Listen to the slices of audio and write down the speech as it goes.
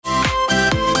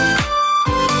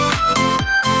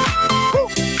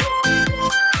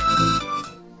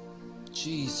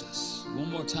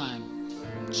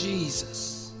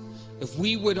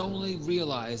we would only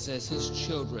realize as his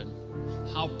children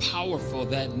how powerful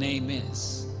that name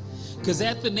is. Because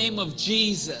at the name of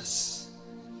Jesus,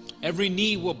 every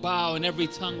knee will bow and every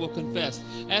tongue will confess.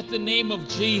 At the name of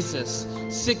Jesus,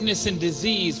 sickness and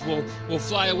disease will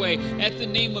fly away. At the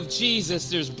name of Jesus,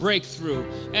 there's breakthrough.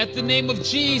 At the name of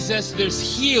Jesus,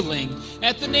 there's healing.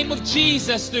 At the name of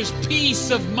Jesus, there's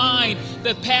peace of mind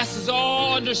that passes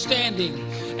all understanding.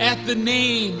 At the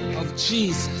name of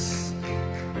Jesus.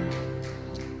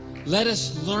 Let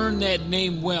us learn that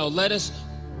name well. Let us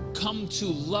come to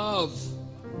love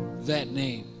that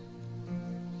name.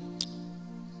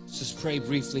 Let's just pray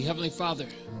briefly. Heavenly Father,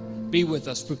 be with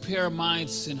us. Prepare our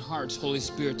minds and hearts, Holy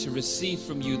Spirit, to receive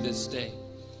from you this day.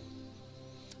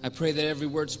 I pray that every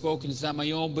word spoken is not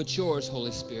my own but yours,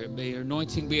 Holy Spirit. May your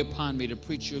anointing be upon me to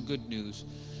preach your good news.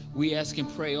 We ask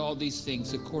and pray all these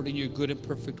things according to your good and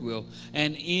perfect will.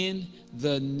 And in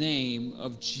the name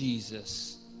of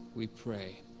Jesus, we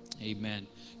pray. Amen.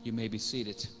 You may be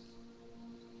seated.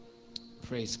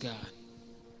 Praise God.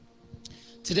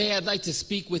 Today I'd like to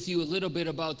speak with you a little bit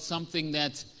about something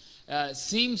that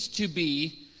seems to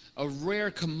be a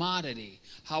rare commodity.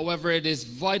 However, it is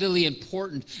vitally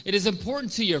important. It is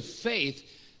important to your faith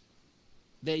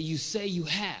that you say you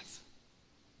have.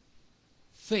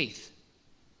 Faith.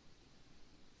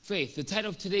 Faith. The title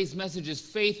of today's message is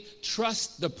Faith,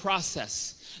 Trust the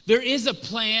Process. There is a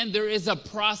plan, there is a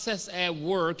process at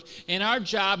work, and our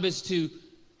job is to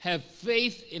have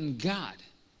faith in God.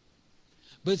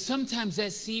 But sometimes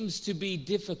that seems to be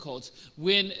difficult.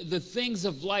 When the things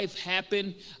of life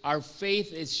happen, our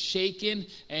faith is shaken,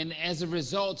 and as a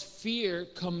result, fear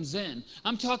comes in.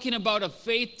 I'm talking about a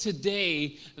faith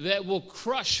today that will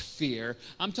crush fear.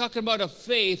 I'm talking about a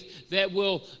faith that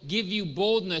will give you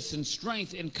boldness and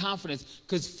strength and confidence,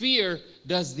 because fear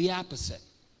does the opposite.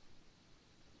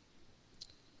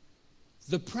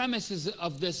 The premise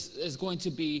of this is going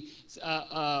to be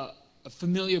a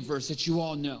familiar verse that you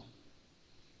all know.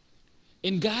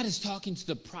 And God is talking to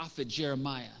the prophet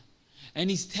Jeremiah, and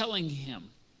he's telling him,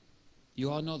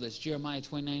 you all know this, Jeremiah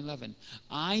 29:11,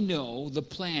 I know the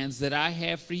plans that I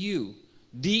have for you,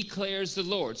 declares the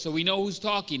Lord. So we know who's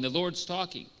talking. The Lord's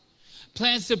talking.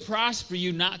 Plans to prosper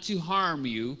you, not to harm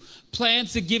you.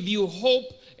 Plans to give you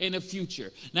hope in a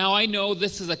future. Now, I know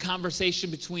this is a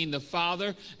conversation between the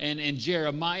Father and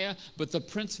Jeremiah, but the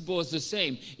principle is the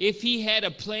same. If he had a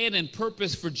plan and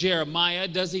purpose for Jeremiah,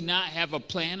 does he not have a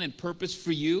plan and purpose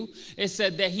for you? It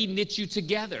said that he knit you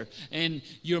together in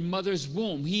your mother's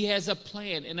womb. He has a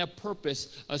plan and a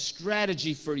purpose, a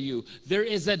strategy for you. There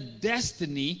is a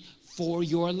destiny for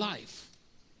your life.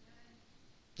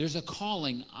 There's a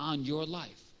calling on your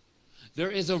life.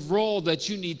 There is a role that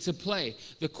you need to play.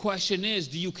 The question is,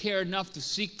 do you care enough to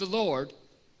seek the Lord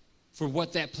for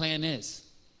what that plan is?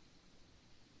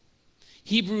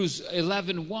 Hebrews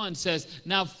 11:1 says,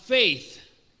 now faith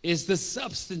is the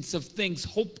substance of things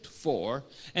hoped for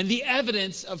and the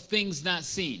evidence of things not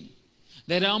seen.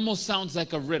 That almost sounds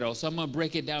like a riddle, so I'm going to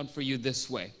break it down for you this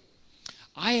way.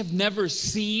 I have never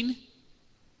seen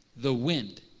the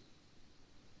wind.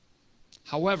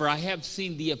 However, I have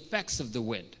seen the effects of the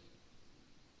wind.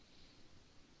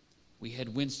 We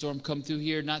had windstorm come through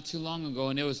here not too long ago,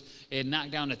 and it knocked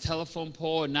down a telephone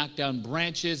pole, it knocked down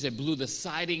branches, it blew the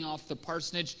siding off the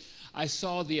parsonage. I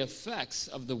saw the effects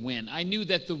of the wind. I knew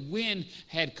that the wind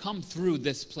had come through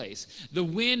this place. The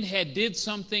wind had did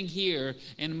something here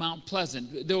in Mount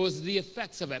Pleasant. There was the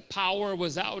effects of it. Power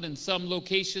was out in some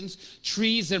locations.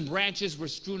 Trees and branches were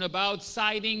strewn about.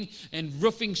 Siding and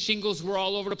roofing shingles were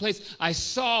all over the place. I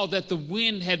saw that the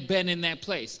wind had been in that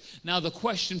place. Now the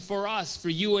question for us, for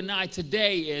you and I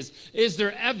today is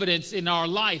there evidence in our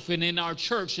life and in our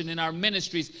church and in our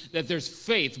ministries that there's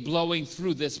faith blowing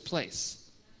through this place?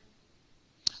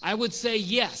 I would say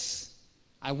yes.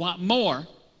 I want more.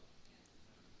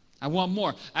 I want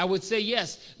more. I would say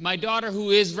yes. My daughter,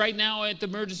 who is right now at the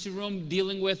emergency room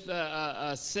dealing with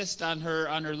a cyst on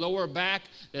her lower back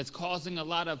that's causing a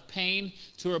lot of pain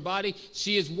to her body,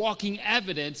 she is walking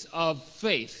evidence of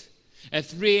faith. At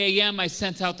 3 a.m., I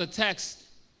sent out the text,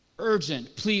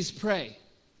 urgent, please pray.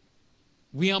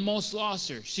 We almost lost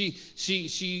her. She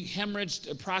hemorrhaged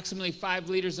approximately 5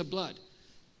 liters of blood.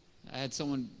 I had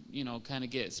someone kind of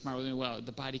get smart with me. Well,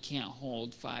 the body can't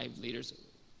hold 5 liters.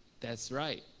 That's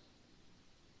right.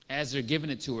 As they're giving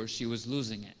it to her, she was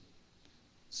losing it.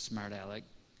 Smart aleck.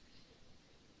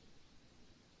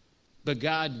 But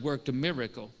God worked a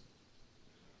miracle.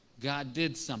 God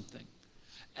did something.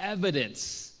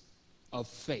 Evidence of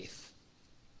faith.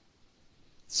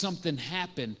 Something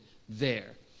happened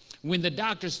there. When the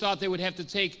doctors thought they would have to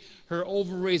take her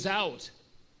ovaries out,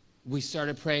 we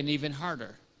started praying even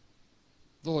harder.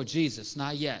 Lord Jesus,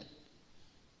 not yet.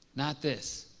 Not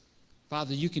this.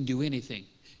 Father, you can do anything.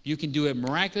 You can do it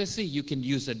miraculously. You can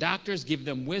use the doctors, give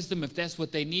them wisdom if that's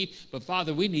what they need. But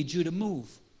Father, we need you to move.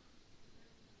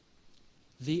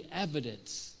 The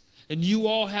evidence. And you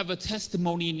all have a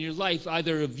testimony in your life,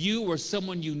 either of you or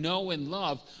someone you know and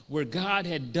love, where God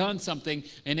had done something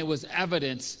and it was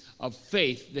evidence of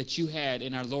faith that you had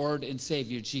in our Lord and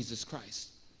Savior, Jesus Christ.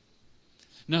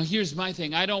 Now, here's my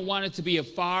thing. I don't want it to be a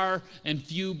far and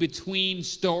few between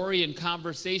story and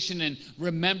conversation and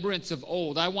remembrance of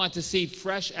old. I want to see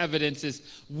fresh evidences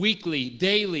weekly,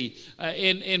 daily,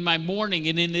 in my morning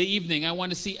and in the evening. I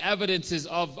want to see evidences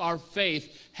of our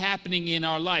faith happening in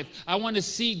our life. I want to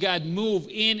see God move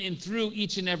in and through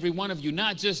each and every one of you,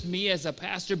 not just me as a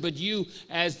pastor, but you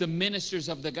as the ministers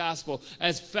of the gospel,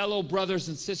 as fellow brothers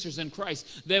and sisters in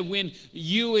Christ, that when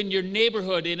you in your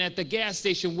neighborhood and at the gas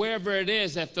station, wherever it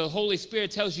is, if the Holy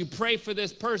Spirit tells you, pray for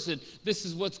this person, this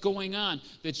is what's going on,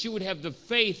 that you would have the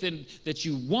faith and that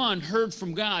you, one, heard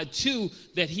from God, two,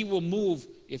 that he will move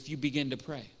if you begin to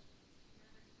pray.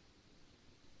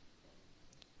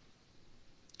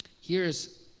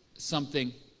 Here's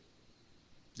something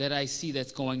that I see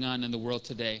that's going on in the world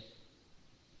today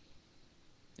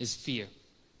is fear.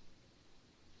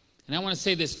 And I want to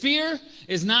say this, fear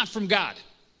is not from God.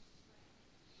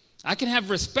 I can have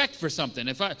respect for something.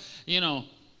 If I,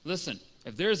 listen,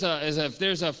 if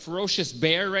there's a ferocious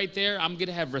bear right there, I'm going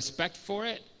to have respect for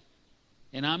it,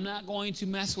 and I'm not going to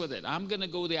mess with it. I'm going to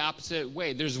go the opposite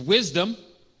way. There's wisdom,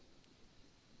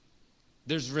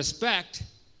 there's respect,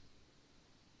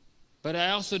 but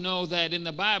I also know that in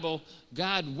the Bible,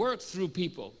 God worked through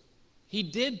people. He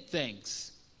did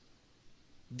things.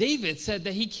 David said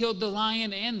that he killed the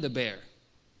lion and the bear.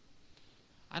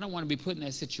 I don't want to be put in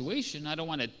that situation. I don't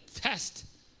want to test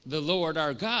the Lord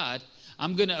our God.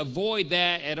 I'm going to avoid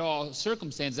that at all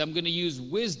circumstances. I'm going to use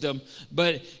wisdom,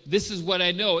 but this is what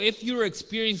I know. If you're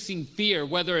experiencing fear,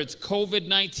 whether it's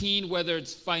COVID-19, whether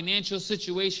it's financial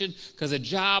situation, because of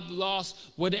job loss,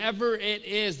 whatever it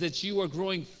is that you are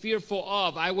growing fearful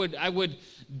of, I would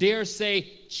dare say,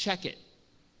 check it.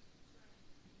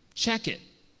 Check it.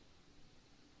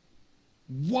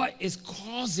 What is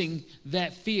causing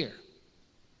that fear?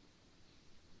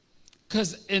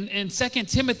 Because in 2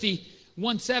 Timothy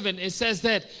 1:7, it says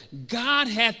that God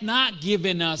hath not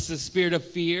given us the spirit of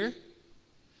fear,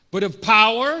 but of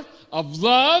power, of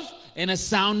love, and a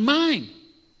sound mind.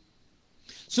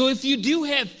 So if you do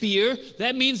have fear,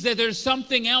 that means that there's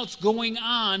something else going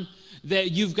on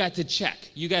that you've got to check.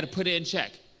 You got to put it in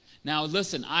check. Now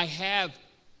listen, I have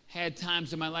had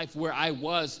times in my life where I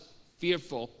was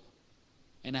fearful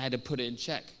and I had to put it in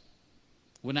check.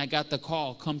 When I got the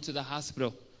call, come to the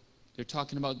hospital, they're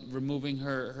talking about removing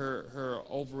her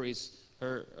ovaries,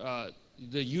 the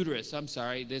uterus. I'm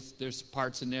sorry, there's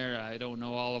parts in there. I don't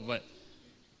know all of it.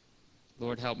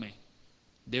 Lord help me.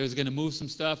 They was going to move some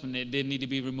stuff and it didn't need to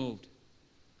be removed.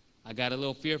 I got a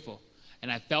little fearful.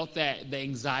 And I felt that the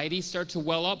anxiety start to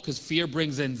well up because fear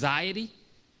brings anxiety.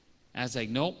 And I was like,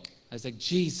 nope. I was like,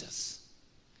 Jesus.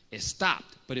 It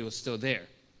stopped, but it was still there.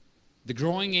 The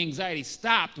growing anxiety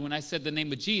stopped when I said the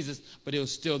name of Jesus, but it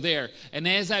was still there. And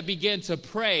as I began to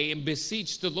pray and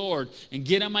beseech the Lord and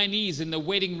get on my knees in the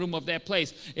waiting room of that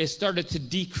place, it started to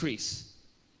decrease.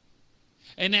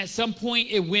 And at some point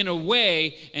it went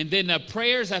away, and then the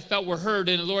prayers I felt were heard,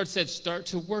 and the Lord said, start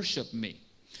to worship me.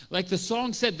 Like the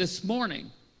song said this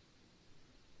morning,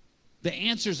 the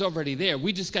answer's already there.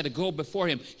 We just got to go before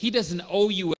him. He doesn't owe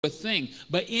you a thing,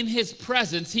 but in his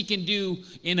presence, he can do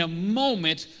in a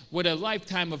moment what a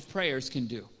lifetime of prayers can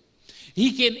do.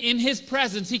 He can, in his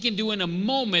presence, he can do in a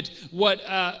moment what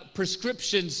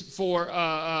prescriptions for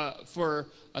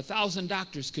 1,000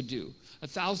 doctors could do,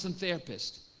 1,000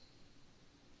 therapists.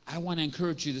 I want to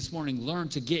encourage you this morning, learn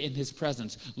to get in his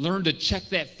presence. Learn to check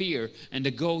that fear and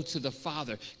to go to the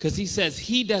Father. Because he says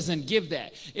he doesn't give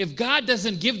that. If God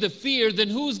doesn't give the fear, then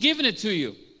who's giving it to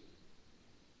you?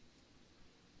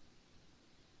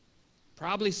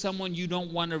 Probably someone you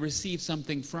don't want to receive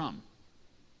something from.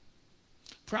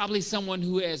 Probably someone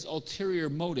who has ulterior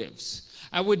motives.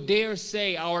 I would dare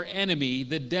say our enemy,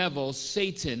 the devil,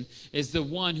 Satan, is the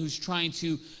one who's trying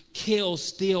to kill,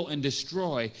 steal, and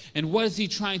destroy. And what is he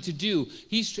trying to do?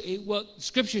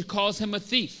 Scripture calls him a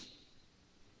thief.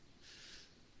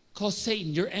 Calls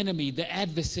Satan, your enemy, the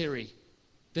adversary,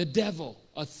 the devil,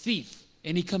 a thief.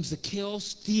 And he comes to kill,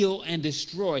 steal, and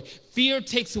destroy. Fear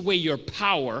takes away your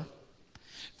power.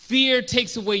 Fear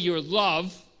takes away your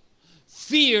love.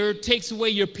 Fear takes away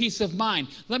your peace of mind.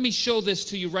 Let me show this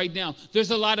to you right now.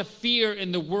 There's a lot of fear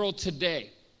in the world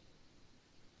today.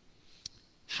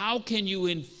 How can you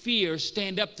in fear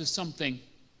stand up to something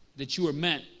that you are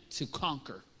meant to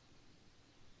conquer.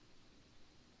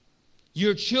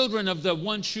 You're children of the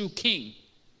one true King,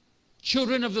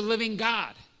 children of the living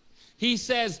God. He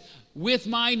says, with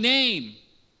my name,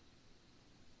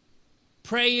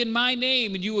 pray in my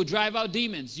name and you will drive out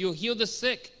demons. You'll heal the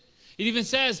sick. It even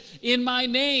says, in my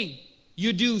name,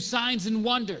 you do signs and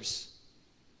wonders.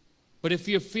 But if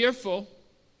you're fearful,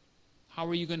 how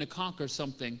are you going to conquer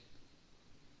something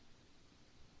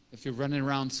if you're running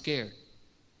around scared?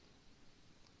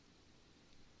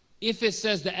 If it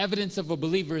says the evidence of a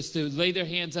believer is to lay their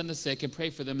hands on the sick and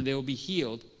pray for them and they will be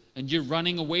healed, and you're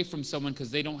running away from someone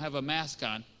because they don't have a mask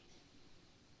on,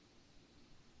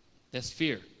 that's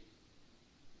fear.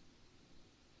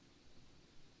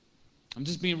 I'm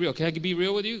just being real. Can I be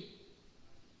real with you?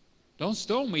 Don't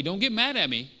stone me. Don't get mad at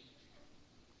me.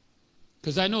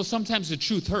 Because I know sometimes the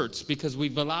truth hurts because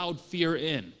we've allowed fear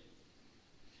in.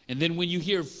 And then when you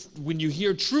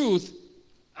hear truth,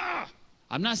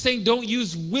 I'm not saying don't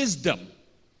use wisdom.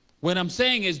 What I'm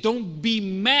saying is don't be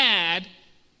mad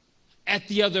at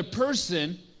the other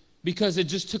person because it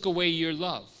just took away your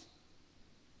love.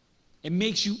 It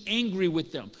makes you angry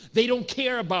with them. They don't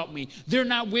care about me. They're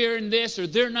not wearing this or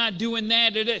they're not doing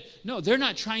that. No, they're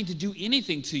not trying to do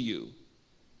anything to you.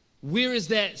 Where is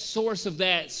that source of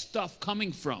that stuff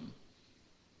coming from?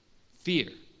 Fear.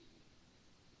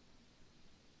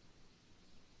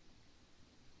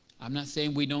 I'm not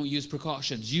saying we don't use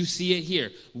precautions. You see it here.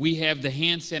 We have the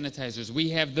hand sanitizers. We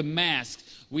have the masks.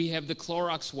 We have the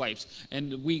Clorox wipes.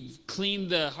 And we clean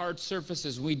the hard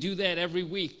surfaces. We do that every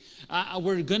week.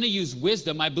 We're going to use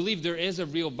wisdom. I believe there is a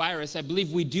real virus. I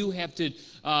believe we do have to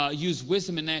use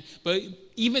wisdom in that. But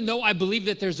even though I believe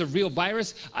that there's a real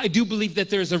virus, I do believe that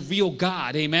there's a real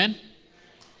God. Amen?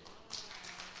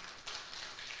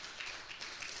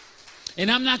 And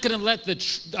I'm not going to let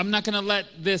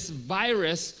this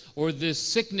virus or this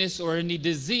sickness or any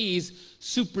disease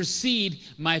supersede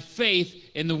my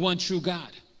faith in the one true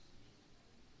God.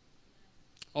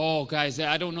 Oh, guys,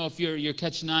 I don't know if you're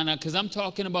catching on because I'm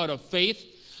talking about a faith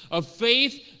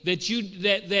that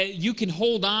you can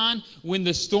hold on when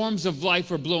the storms of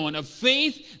life are blowing, a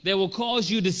faith that will cause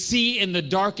you to see in the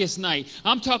darkest night.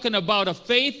 I'm talking about a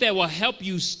faith that will help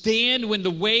you stand when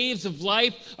the waves of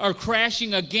life are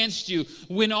crashing against you,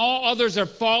 when all others are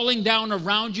falling down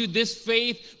around you. This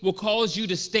faith will cause you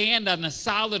to stand on the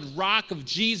solid rock of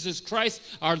Jesus Christ,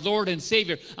 our Lord and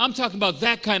Savior. I'm talking about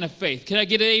that kind of faith. Can I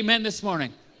get an amen this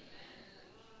morning?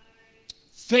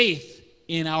 Faith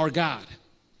in our God.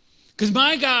 Because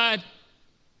my God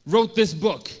wrote this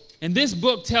book, and this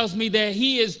book tells me that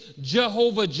he is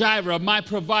Jehovah Jireh, my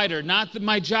provider, not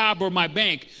my job or my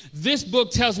bank. This book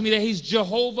tells me that he's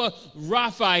Jehovah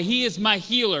Rapha. He is my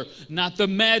healer, not the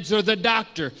meds or the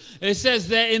doctor. It says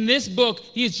that in this book,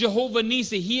 he is Jehovah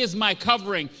Nisi. He is my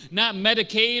covering, not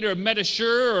Medicaid or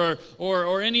Medisure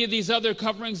or any of these other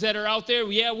coverings that are out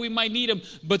there. Yeah, we might need them,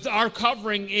 but our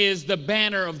covering is the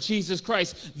banner of Jesus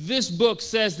Christ. This book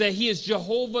says that he is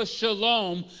Jehovah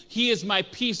Shalom. He is my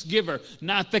peace giver,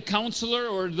 not the counselor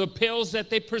or the pills that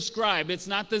they prescribe. It's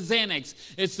not the Xanax.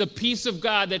 It's the peace of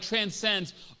God that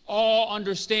transcends all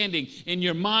understanding in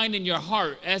your mind and your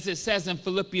heart, as it says in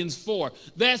Philippians 4.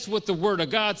 That's what the Word of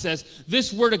God says.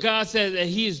 This Word of God says that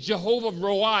he is Jehovah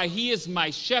Roi. He is my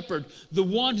shepherd, the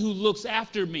one who looks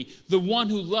after me, the one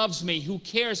who loves me, who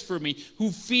cares for me,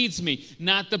 who feeds me,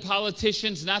 not the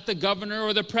politicians, not the governor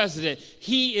or the president.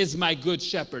 He is my good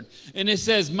shepherd. And it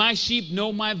says, my sheep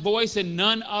know my voice and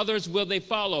none others will they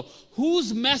follow.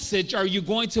 Whose message are you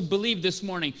going to believe this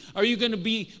morning? Are you going to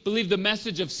believe the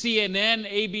message of CNN,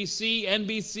 ABC,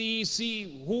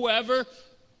 NBC, whoever?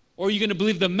 Or are you going to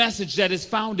believe the message that is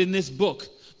found in this book,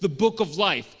 the book of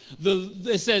life?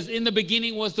 It says, in the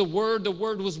beginning was the Word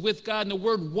was with God, and the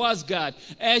Word was God.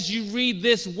 As you read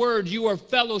this Word, you are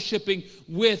fellowshipping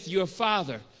with your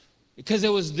Father. Because it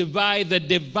was by the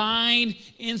divine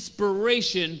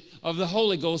inspiration of the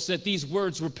Holy Ghost that these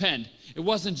words were penned. It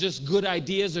wasn't just good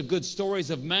ideas or good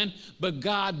stories of men, but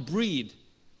God breathed.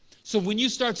 So when you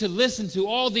start to listen to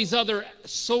all these other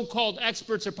so-called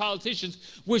experts or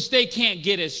politicians, which they can't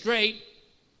get it straight,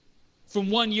 from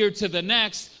one year to the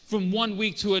next, from one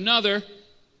week to another,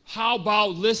 how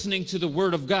about listening to the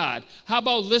Word of God? How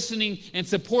about listening and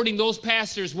supporting those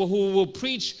pastors who will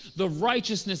preach the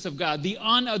righteousness of God, the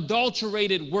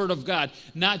unadulterated Word of God,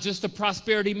 not just a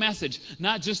prosperity message,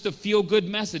 not just a feel-good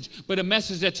message, but a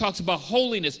message that talks about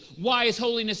holiness. Why is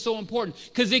holiness so important?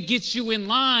 Because it gets you in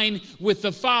line with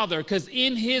the Father, because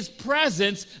in His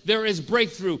presence, there is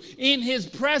breakthrough. In His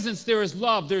presence, there is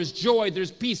love, there's joy,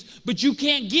 there's peace. But you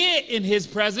can't get in His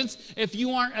presence if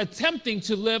you aren't attempting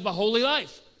to live a holy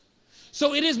life.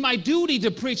 So it is my duty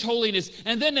to preach holiness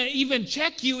and then to even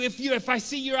check you if I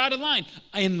see you're out of line.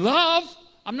 In love,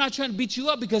 I'm not trying to beat you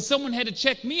up because someone had to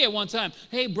check me at one time.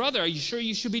 Hey, brother, are you sure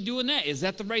you should be doing that? Is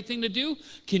that the right thing to do?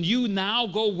 Can you now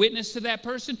go witness to that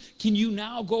person? Can you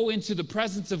now go into the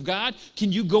presence of God?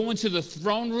 Can you go into the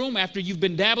throne room after you've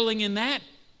been dabbling in that?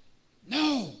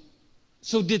 No.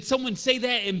 So did someone say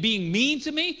that and being mean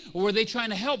to me, or were they trying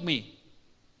to help me?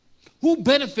 Who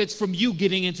benefits from you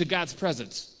getting into God's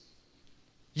presence?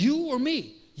 You or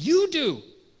me? You do.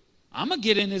 I'm going to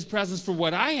get in his presence for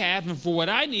what I have and for what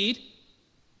I need.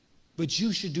 But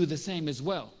you should do the same as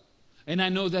well. And I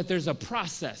know that there's a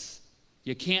process.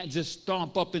 You can't just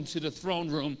stomp up into the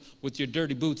throne room with your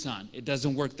dirty boots on. It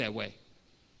doesn't work that way.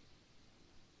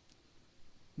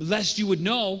 Lest you would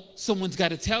know, someone's got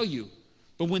to tell you.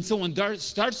 But when someone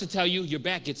starts to tell you, your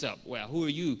back gets up. Well, who are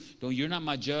you? You're not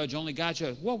my judge. Only God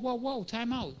judge. Whoa, whoa, whoa.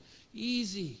 Time out.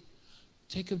 Easy.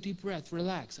 Take a deep breath.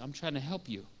 Relax. I'm trying to help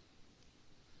you.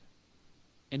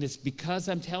 And it's because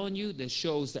I'm telling you that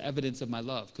shows the evidence of my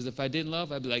love. Because if I didn't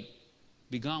love, I'd be like,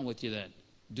 be gone with you then.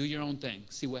 Do your own thing.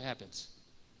 See what happens.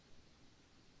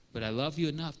 But I love you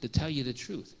enough to tell you the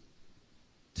truth.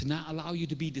 To not allow you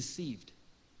to be deceived.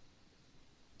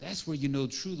 That's where you know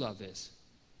true love is.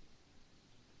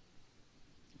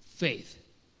 Faith.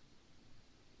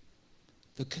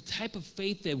 The type of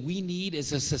faith that we need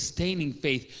is a sustaining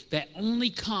faith that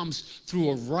only comes through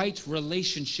a right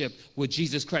relationship with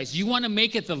Jesus Christ. You want to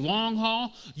make it the long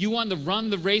haul? You want to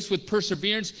run the race with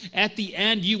perseverance? At the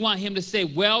end, you want him to say,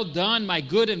 well done, my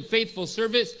good and faithful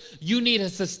servant? You need a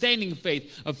sustaining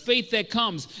faith, a faith that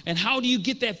comes. And how do you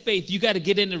get that faith? You got to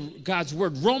get into God's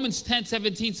word. Romans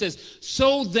 10:17 says,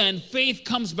 so then faith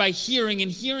comes by hearing, and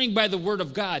hearing by the word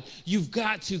of God. You've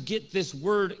got to get this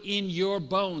word in your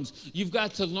bones. You've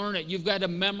got to learn it. You've got to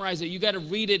memorize it. You've got to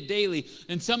read it daily.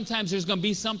 And sometimes there's going to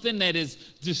be something that is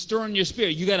just stirring your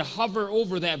spirit. You got to hover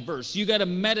over that verse. You got to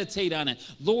meditate on it.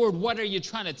 Lord, what are you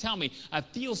trying to tell me? I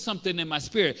feel something in my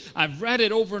spirit. I've read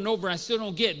it over and over. I still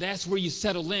don't get it. That's where you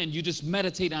settle in. You just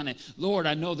meditate on it. Lord,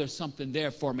 I know there's something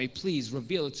there for me. Please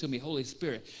reveal it to me, Holy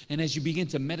Spirit. And as you begin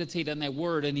to meditate on that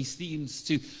word, and he seems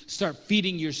to start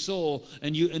feeding your soul,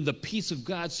 and the peace of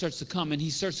God starts to come, and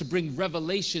he starts to bring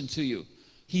revelation to you.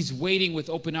 He's waiting with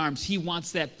open arms. He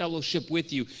wants that fellowship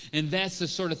with you. And that's the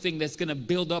sort of thing that's going to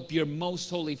build up your most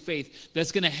holy faith.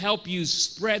 That's going to help you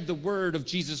spread the word of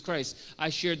Jesus Christ. I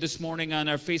shared this morning on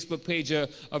our Facebook page a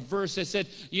verse that said,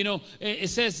 it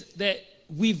says that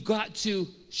we've got to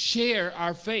share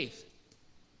our faith.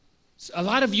 A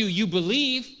lot of you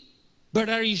believe, but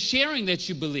are you sharing that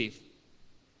you believe?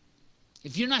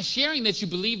 If you're not sharing that you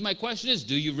believe, my question is,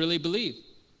 do you really believe?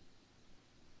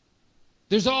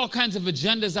 There's all kinds of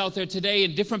agendas out there today,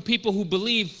 and different people who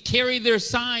believe carry their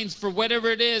signs for whatever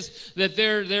it is that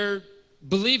they're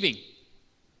believing.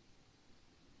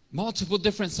 Multiple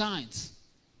different signs.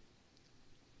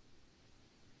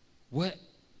 What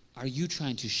are you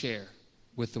trying to share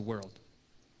with the world?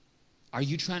 Are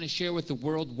you trying to share with the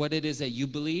world what it is that you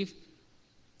believe?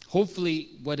 Hopefully,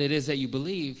 what it is that you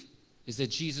believe is that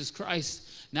Jesus Christ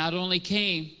not only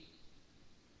came,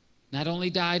 not only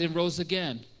died and rose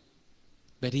again,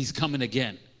 but he's coming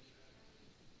again.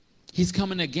 He's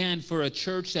coming again for a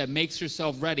church that makes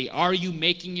herself ready. Are you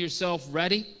making yourself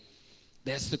ready?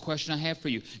 That's the question I have for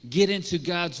you. Get into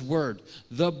God's word,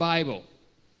 the Bible.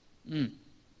 I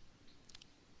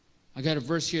got a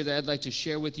verse here that I'd like to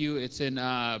share with you. It's in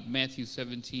Matthew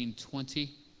 17:20.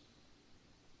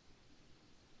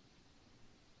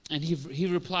 And he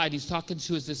replied, he's talking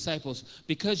to his disciples,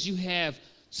 because you have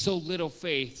so little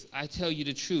faith, I tell you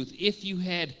the truth. If you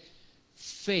had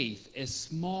faith as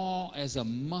small as a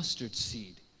mustard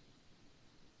seed,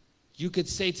 you could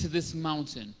say to this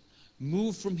mountain,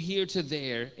 move from here to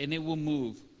there, and it will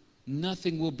move.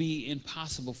 Nothing will be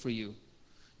impossible for you.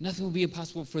 Nothing will be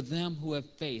impossible for them who have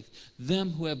faith,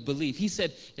 them who have belief. He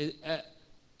said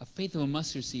a faith of a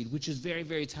mustard seed, which is very,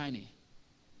 very tiny.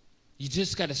 You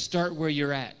just got to start where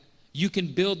you're at. You can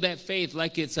build that faith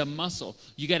like it's a muscle.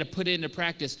 You got to put it into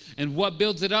practice. And what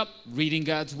builds it up? Reading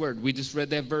God's word. We just read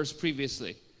that verse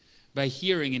previously. By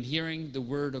hearing, and hearing the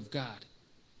word of God.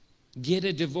 Get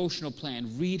a devotional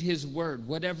plan. Read his word,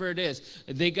 whatever it is.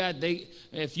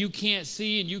 If you can't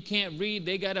see and you can't read,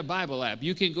 they got a Bible app.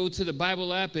 You can go to the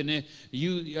Bible app, and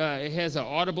it has an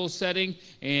audible setting.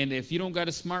 And if you don't got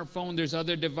a smartphone, there's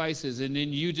other devices. And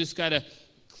then you just got to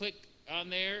click on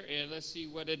there, and let's see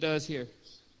what it does here.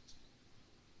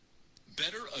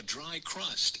 Better a dry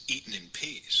crust eaten in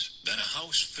peace than a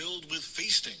house filled with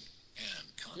feasting and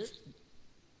conflict.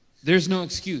 There's no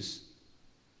excuse.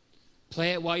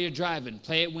 Play it while you're driving.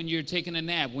 Play it when you're taking a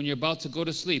nap, when you're about to go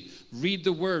to sleep. Read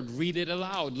the word. Read it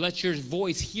aloud. Let your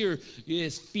voice hear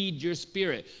is feed your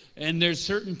spirit. And there's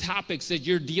certain topics that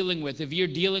you're dealing with. If you're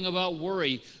dealing about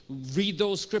worry, read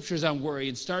those scriptures on worry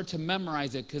and start to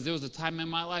memorize it, because there was a time in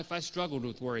my life I struggled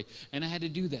with worry, and I had to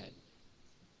do that.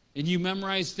 And you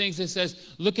memorize things that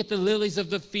says, look at the lilies of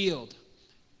the field.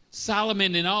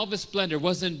 Solomon in all of his splendor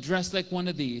wasn't dressed like one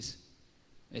of these.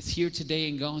 It's here today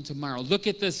and gone tomorrow. Look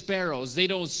at the sparrows. They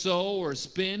don't sow or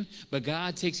spin, but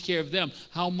God takes care of them.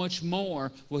 How much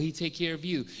more will he take care of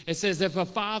you? It says if a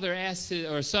father asks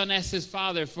or a son asks his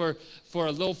father for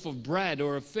a loaf of bread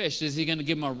or a fish, is he going to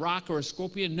give him a rock or a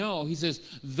scorpion? No. He says,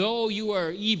 though you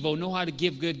are evil, know how to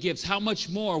give good gifts. How much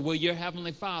more will your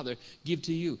heavenly Father give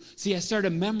to you? See, I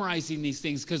started memorizing these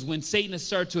things, because when Satan has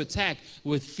started to attack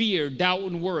with fear, doubt,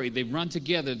 and worry, they run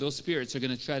together. Those spirits are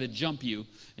going to try to jump you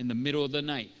in the middle of the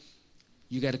night.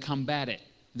 You got to combat it.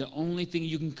 The only thing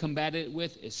you can combat it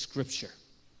with is Scripture.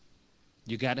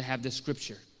 You got to have the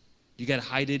Scripture. You got to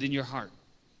hide it in your heart.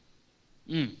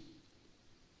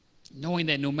 Knowing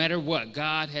that no matter what,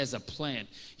 God has a plan.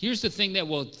 Here's the thing that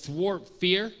will thwart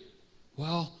fear.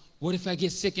 Well, what if I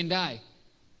get sick and die?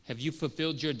 Have you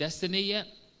fulfilled your destiny yet?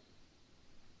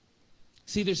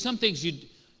 See, there's some things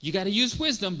you got to use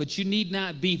wisdom, but you need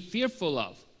not be fearful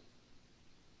of.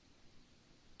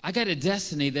 I got a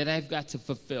destiny that I've got to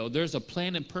fulfill. There's a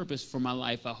plan and purpose for my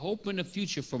life, a hope and a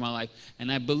future for my life,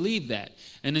 and I believe that.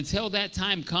 And until that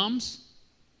time comes,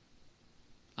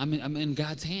 I'm in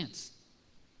God's hands.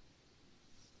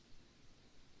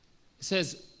 It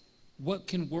says, what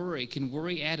can worry? Can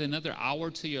worry add another hour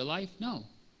to your life? No.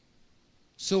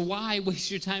 So why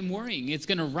waste your time worrying? It's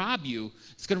going to rob you.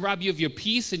 It's going to rob you of your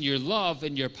peace and your love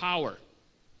and your power.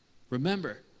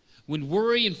 Remember, when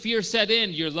worry and fear set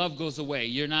in, your love goes away.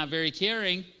 You're not very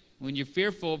caring when you're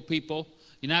fearful of people.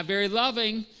 You're not very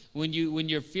loving when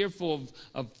you're fearful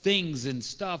of things and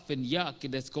stuff and yuck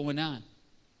that's going on.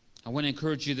 I want to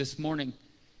encourage you this morning,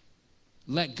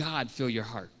 let God fill your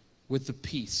heart with the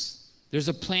peace. There's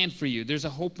a plan for you. There's a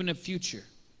hope and a future.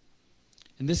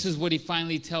 And this is what he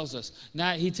finally tells us.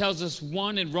 Now, he tells us,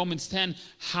 one, in Romans 10,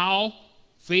 how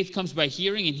faith comes by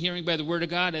hearing, and hearing by the word of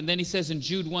God. And then he says in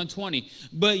Jude 1:20,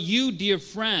 but you, dear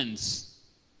friends,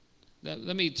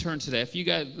 let me turn to that. If you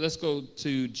guys, let's go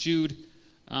to Jude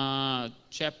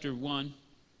chapter 1.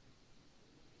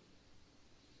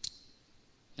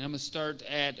 And I'm going to start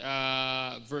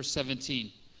at verse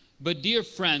 17. But dear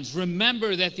friends,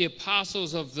 remember that the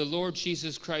apostles of the Lord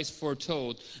Jesus Christ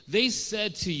foretold. They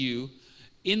said to you,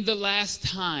 in the last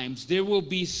times there will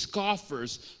be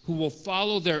scoffers who will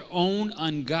follow their own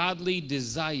ungodly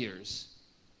desires.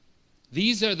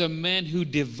 These are the men who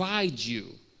divide you,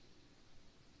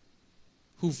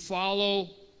 who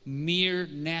follow mere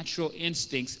natural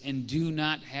instincts and do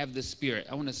not have the Spirit.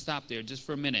 I want to stop there just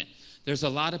for a minute. There's a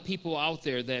lot of people out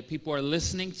there that people are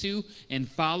listening to and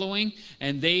following,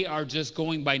 and they are just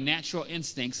going by natural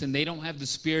instincts, and they don't have the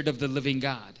Spirit of the living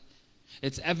God.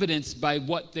 It's evidenced by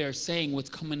what they're saying, what's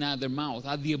coming out of their mouth.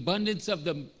 Out of the abundance of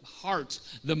the heart,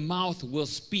 the mouth will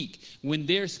speak. When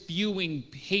they're spewing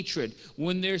hatred,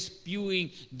 when they're spewing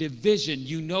division,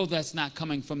 you know that's not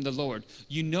coming from the Lord.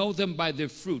 You know them by their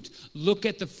fruit. Look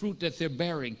at the fruit that they're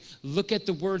bearing. Look at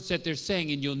the words that they're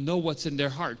saying, and you'll know what's in their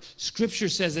heart. Scripture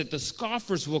says that the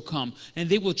scoffers will come, and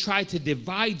they will try to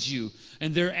divide you,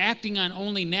 and they're acting on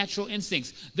only natural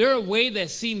instincts. They're a way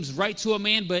that seems right to a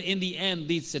man, but in the end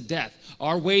leads to death.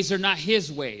 Our ways are not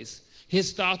his ways.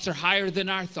 His thoughts are higher than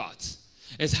our thoughts.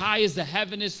 As high as the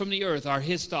heaven is from the earth are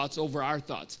his thoughts over our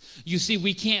thoughts. You see,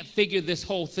 we can't figure this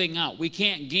whole thing out. We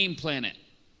can't game plan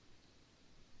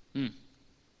it.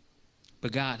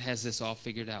 But God has this all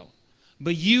figured out.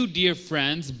 But you, dear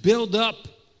friends, build up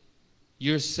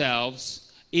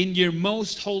yourselves in your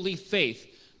most holy faith.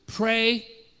 Pray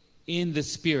in the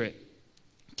Spirit.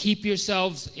 Keep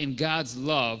yourselves in God's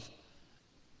love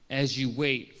as you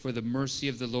wait for the mercy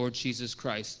of the Lord Jesus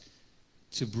Christ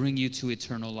to bring you to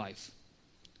eternal life.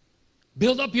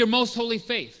 Build up your most holy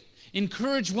faith.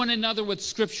 Encourage one another with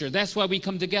Scripture. That's why we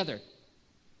come together.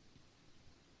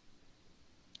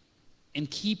 And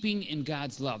keeping in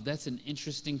God's love. That's an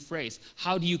interesting phrase.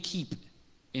 How do you keep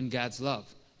in God's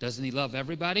love? Doesn't he love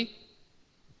everybody?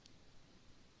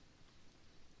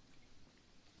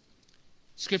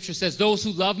 Scripture says, those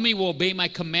who love me will obey my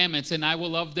commandments, and I will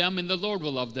love them, and the Lord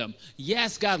will love them.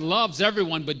 Yes, God loves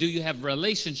everyone, but do you have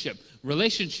relationship?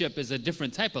 Relationship is a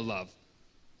different type of love,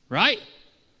 right?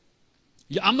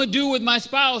 I'm going to do with my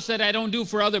spouse that I don't do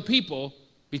for other people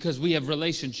because we have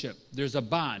relationship. There's a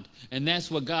bond, and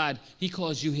that's what God, he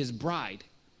calls you his bride.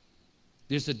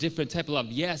 There's a different type of love.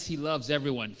 Yes, he loves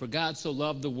everyone. For God so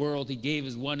loved the world, he gave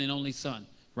his one and only son,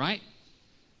 right?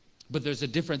 But there's a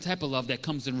different type of love that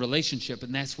comes in relationship,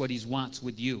 and that's what he wants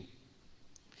with you.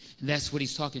 And that's what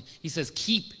he's talking. He says,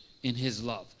 keep in his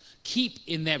love. Keep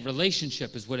in that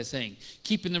relationship is what it's saying.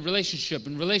 Keep in the relationship.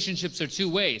 And relationships are two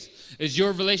ways. Is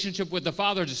your relationship with the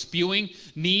Father just spewing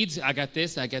needs? I got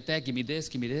this, I got that, give me this,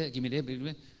 give me that, give me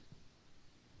that.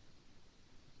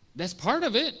 That's part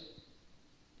of it.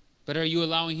 But are you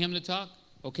allowing him to talk?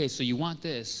 Okay, so you want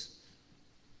this,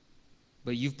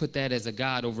 but you've put that as a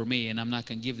God over me, and I'm not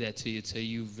going to give that to you till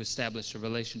you've established a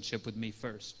relationship with me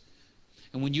first.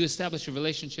 And when you establish a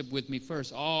relationship with me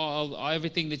first,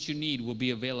 everything that you need will be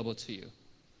available to you.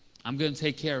 I'm going to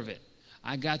take care of it.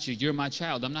 I got you. You're my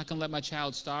child. I'm not going to let my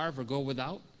child starve or go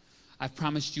without. I've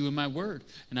promised you in my word,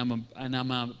 and I'm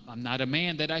not a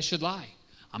man that I should lie.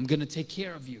 I'm going to take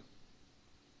care of you.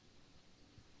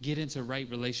 Get into right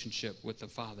relationship with the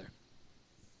Father.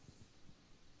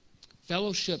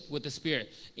 Fellowship with the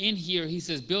Spirit. In here, he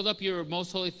says, build up your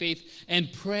most holy faith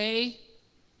and pray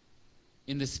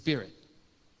in the Spirit.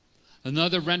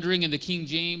 Another rendering in the King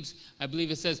James, I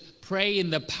believe it says, pray in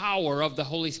the power of the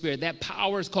Holy Spirit. That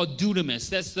power is called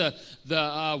dunamis. That's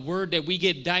the word that we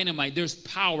get dynamite. There's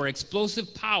power,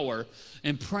 explosive power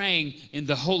in praying in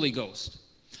the Holy Ghost.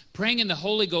 Praying in the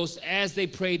Holy Ghost as they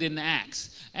prayed in Acts.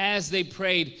 As they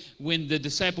prayed when the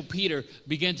disciple Peter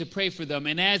began to pray for them.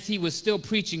 And as he was still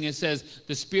preaching, it says,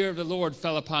 the Spirit of the Lord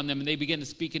fell upon them and they began to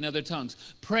speak in other tongues.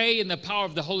 Pray in the power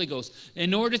of the Holy Ghost.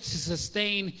 In order to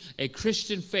sustain a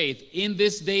Christian faith in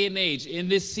this day and age, in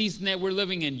this season that we're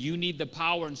living in, you need the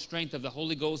power and strength of the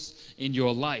Holy Ghost in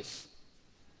your life.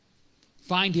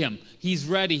 Find him. He's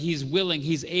ready. He's willing.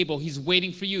 He's able. He's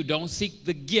waiting for you. Don't seek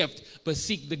the gift, but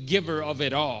seek the giver of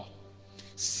it all.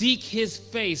 Seek his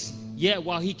face yet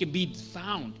while he can be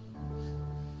found.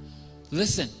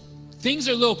 Listen, things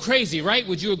are a little crazy, right?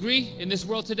 Would you agree in this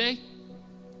world today?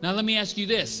 Now let me ask you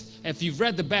this. If you've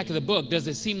read the back of the book, does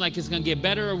it seem like it's going to get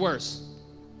better or worse?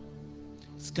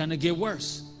 It's going to get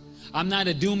worse. I'm not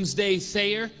a doomsday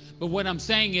sayer, but what I'm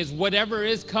saying is whatever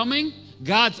is coming,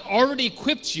 God's already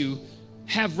equipped you.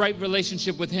 Have right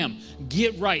relationship with him.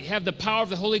 Get right. Have the power of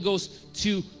the Holy Ghost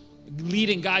to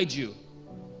lead and guide you.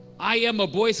 I am a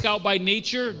Boy Scout by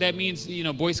nature. That means,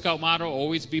 Boy Scout motto,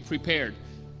 always be prepared.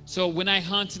 So when I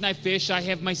hunt and I fish, I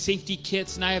have my safety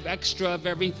kits and I have extra of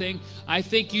everything. I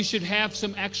think you should have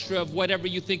some extra of whatever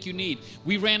you think you need.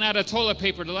 We ran out of toilet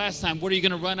paper the last time. What are you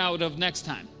going to run out of next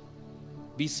time?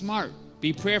 Be smart.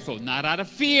 Be prayerful. Not out of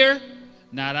fear,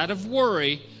 not out of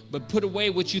worry, but put away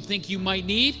what you think you might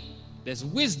need. That's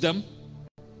wisdom.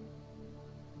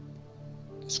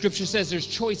 Scripture says there's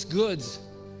choice goods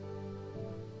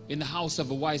in the house of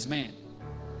a wise man.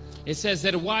 It says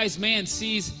that a wise man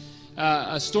sees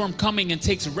a storm coming and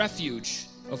takes refuge.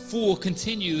 A fool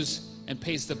continues and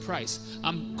pays the price.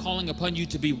 I'm calling upon you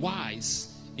to be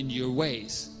wise in your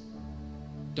ways.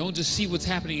 Don't just see what's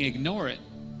happening and ignore it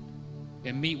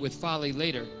and meet with folly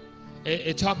later.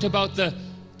 It talked about the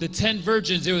 10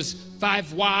 virgins. There was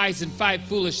 5 wise and 5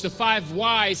 foolish. The 5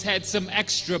 wise had some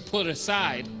extra put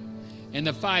aside, and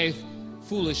the 5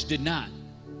 foolish did not.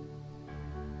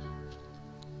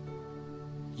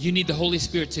 You need the Holy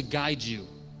Spirit to guide you.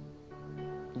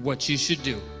 What you should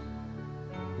do,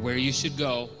 where you should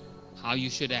go, how you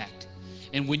should act.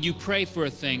 And when you pray for a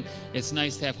thing, it's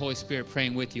nice to have Holy Spirit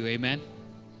praying with you. Amen?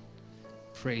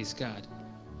 Praise God.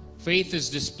 Faith is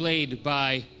displayed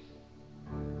by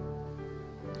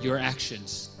your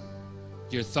actions,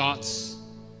 your thoughts,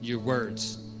 your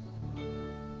words.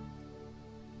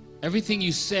 Everything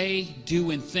you say, do,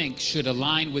 and think should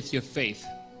align with your faith.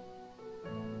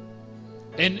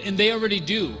 And they already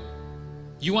do.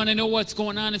 You want to know what's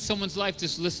going on in someone's life?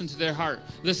 Just listen to their heart.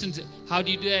 Listen to, how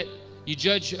do you do that? You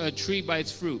judge a tree by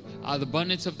its fruit. Out of the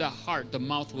abundance of the heart, the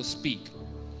mouth will speak.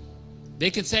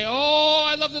 They can say, oh,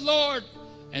 I love the Lord.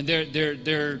 And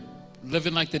they're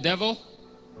living like the devil.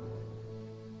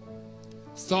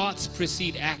 Thoughts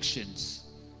precede actions.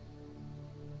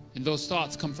 And those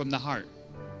thoughts come from the heart.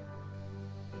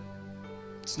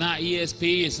 It's not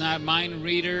ESP, it's not mind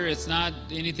reader, it's not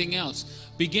anything else.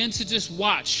 Begin to just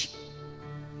watch.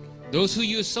 Those who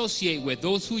you associate with,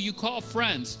 those who you call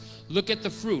friends, look at the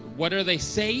fruit. What are they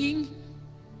saying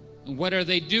and what are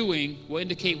they doing will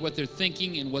indicate what they're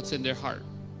thinking and what's in their heart.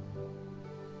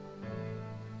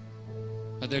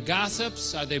 Are there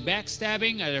gossips? Are there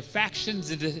backstabbing? Are there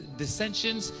factions and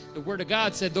dissensions? The Word of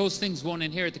God said those things won't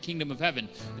inherit the kingdom of heaven.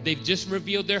 They've just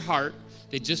revealed their heart.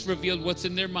 They just revealed what's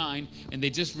in their mind, and they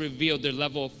just revealed their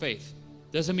level of faith.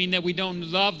 Doesn't mean that we don't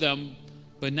love them,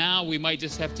 but now we might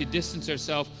just have to distance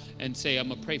ourselves and say, I'm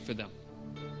going to pray for them.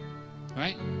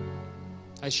 Right?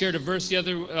 I shared a verse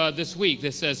this week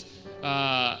that says,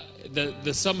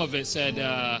 the sum of it said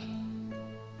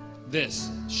this: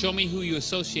 show me who you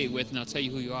associate with and I'll tell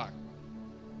you who you are.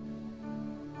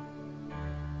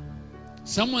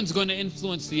 Someone's going to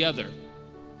influence the other.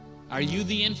 Are you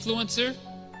the influencer,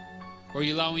 or are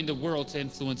you allowing the world to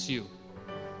influence you?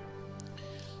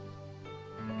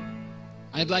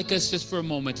 I'd like us just for a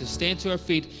moment to stand to our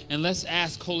feet and let's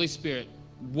ask Holy Spirit,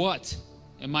 what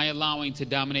am I allowing to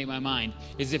dominate my mind?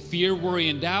 Is it fear, worry,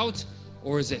 and doubt,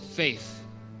 or is it faith?